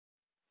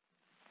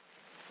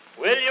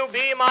Will You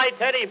Be My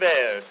Teddy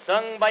Bear,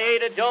 sung by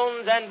Ada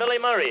Jones and Billy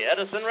Murray,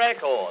 Edison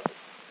Records.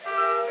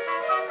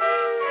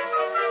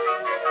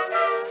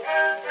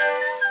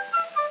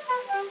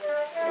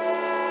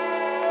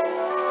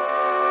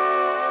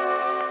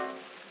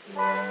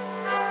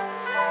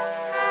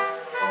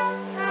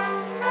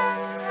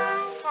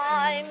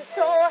 I'm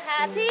so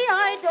happy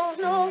I don't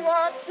know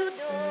what to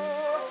do.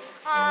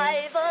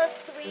 I've a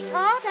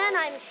sweetheart and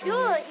I'm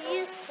sure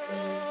he's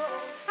true.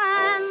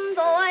 And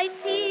though I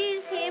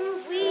tease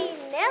him, we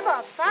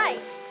never fight.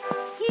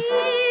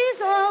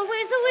 He's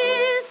always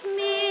with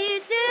me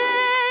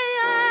day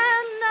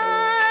and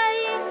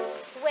night.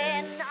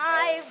 When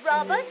I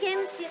rub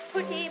against his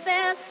pretty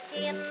bare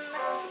skin,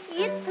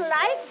 it's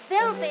like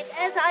velvet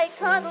as I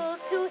cuddle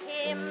to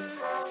him.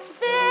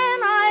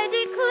 Then I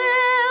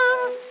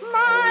declare,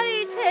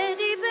 my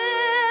teddy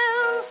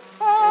bear,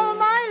 all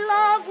my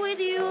love with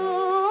you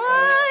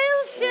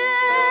I'll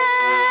share.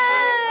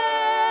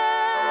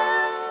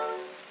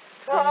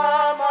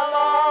 Come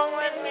along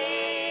with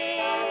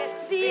me,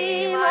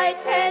 be my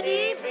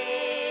teddy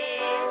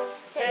bear.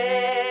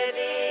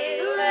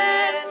 Teddy,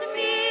 let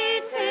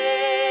me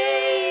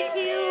take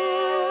you.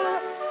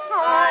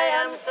 I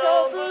am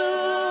so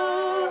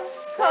blue,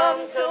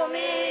 come to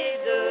me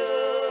do.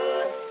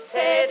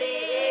 Teddy,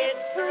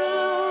 it's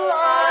true,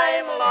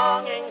 I'm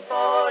longing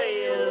for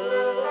you.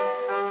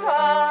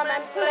 Come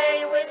and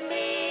play with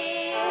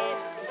me,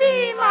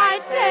 be my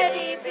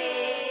teddy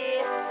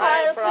bear.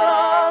 I'll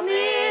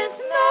promise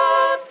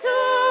not to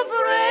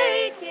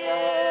break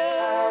you.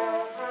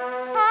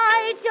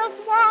 I just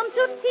want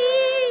to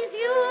tease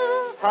you,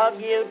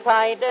 hug you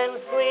tight and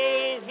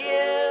squeeze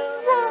you.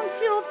 Won't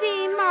you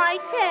be my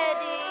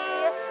teddy?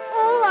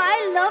 Oh,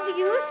 I love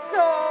you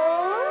so.